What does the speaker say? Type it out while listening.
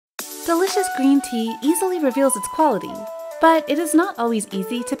Delicious green tea easily reveals its quality, but it is not always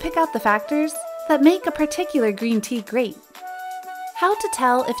easy to pick out the factors that make a particular green tea great. How to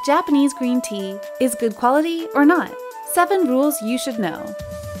tell if Japanese green tea is good quality or not. 7 rules you should know.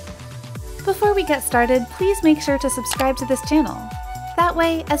 Before we get started, please make sure to subscribe to this channel. That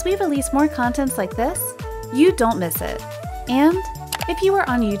way, as we release more contents like this, you don't miss it. And if you are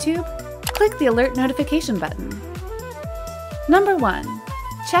on YouTube, click the alert notification button. Number 1.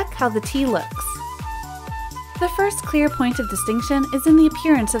 Check how the tea looks. The first clear point of distinction is in the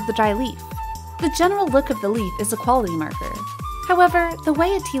appearance of the dry leaf. The general look of the leaf is a quality marker. However, the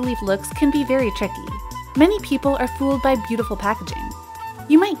way a tea leaf looks can be very tricky. Many people are fooled by beautiful packaging.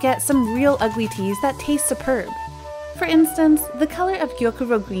 You might get some real ugly teas that taste superb. For instance, the color of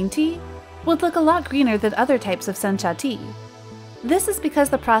Gyokuro green tea would look a lot greener than other types of sencha tea. This is because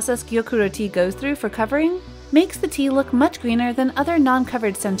the process Gyokuro tea goes through for covering makes the tea look much greener than other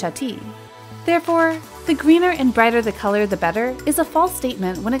non-covered sencha tea. Therefore, the greener and brighter the color the better is a false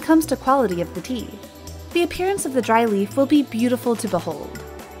statement when it comes to quality of the tea. The appearance of the dry leaf will be beautiful to behold,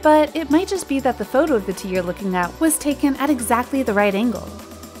 but it might just be that the photo of the tea you're looking at was taken at exactly the right angle.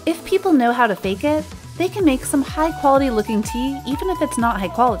 If people know how to fake it, they can make some high-quality looking tea even if it's not high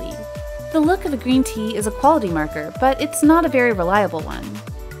quality. The look of a green tea is a quality marker, but it's not a very reliable one.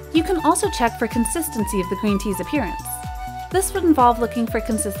 You can also check for consistency of the green tea's appearance. This would involve looking for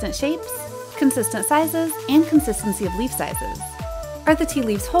consistent shapes, consistent sizes, and consistency of leaf sizes. Are the tea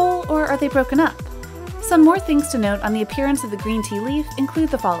leaves whole or are they broken up? Some more things to note on the appearance of the green tea leaf include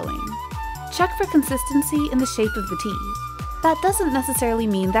the following. Check for consistency in the shape of the tea. That doesn't necessarily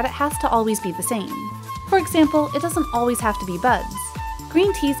mean that it has to always be the same. For example, it doesn't always have to be buds.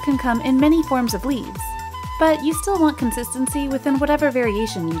 Green teas can come in many forms of leaves, but you still want consistency within whatever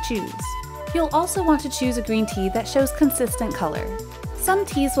variation you choose. You'll also want to choose a green tea that shows consistent color. Some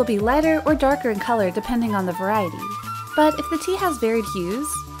teas will be lighter or darker in color depending on the variety, but if the tea has varied hues,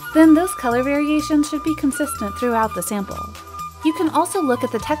 then those color variations should be consistent throughout the sample. You can also look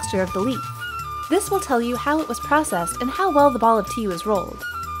at the texture of the leaf. This will tell you how it was processed and how well the ball of tea was rolled.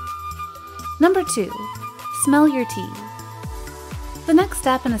 Number 2. Smell your tea. The next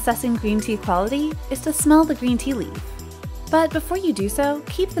step in assessing green tea quality is to smell the green tea leaf. But before you do so,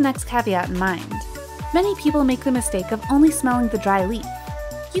 keep the next caveat in mind. Many people make the mistake of only smelling the dry leaf.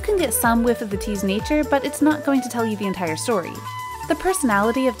 You can get some whiff of the tea's nature, but it's not going to tell you the entire story. The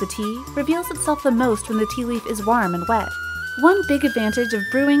personality of the tea reveals itself the most when the tea leaf is warm and wet. One big advantage of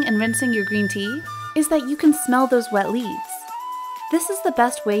brewing and rinsing your green tea is that you can smell those wet leaves. This is the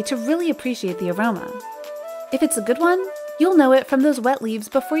best way to really appreciate the aroma. If it's a good one, you'll know it from those wet leaves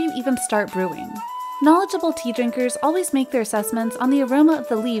before you even start brewing. Knowledgeable tea drinkers always make their assessments on the aroma of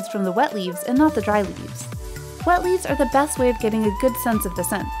the leaves from the wet leaves and not the dry leaves. Wet leaves are the best way of getting a good sense of the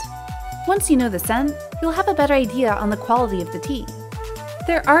scent. Once you know the scent, you'll have a better idea on the quality of the tea.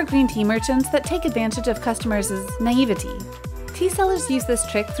 There are green tea merchants that take advantage of customers' naivety. Tea sellers use this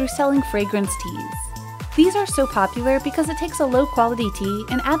trick through selling fragrance teas. These are so popular because it takes a low-quality tea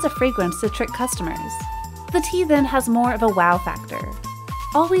and adds a fragrance to trick customers. The tea then has more of a wow factor.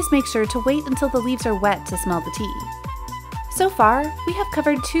 Always make sure to wait until the leaves are wet to smell the tea. So far, we have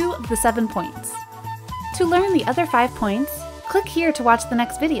covered 2 of the 7 points. To learn the other 5 points, click here to watch the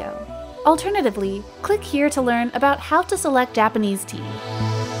next video. Alternatively, click here to learn about how to select Japanese tea.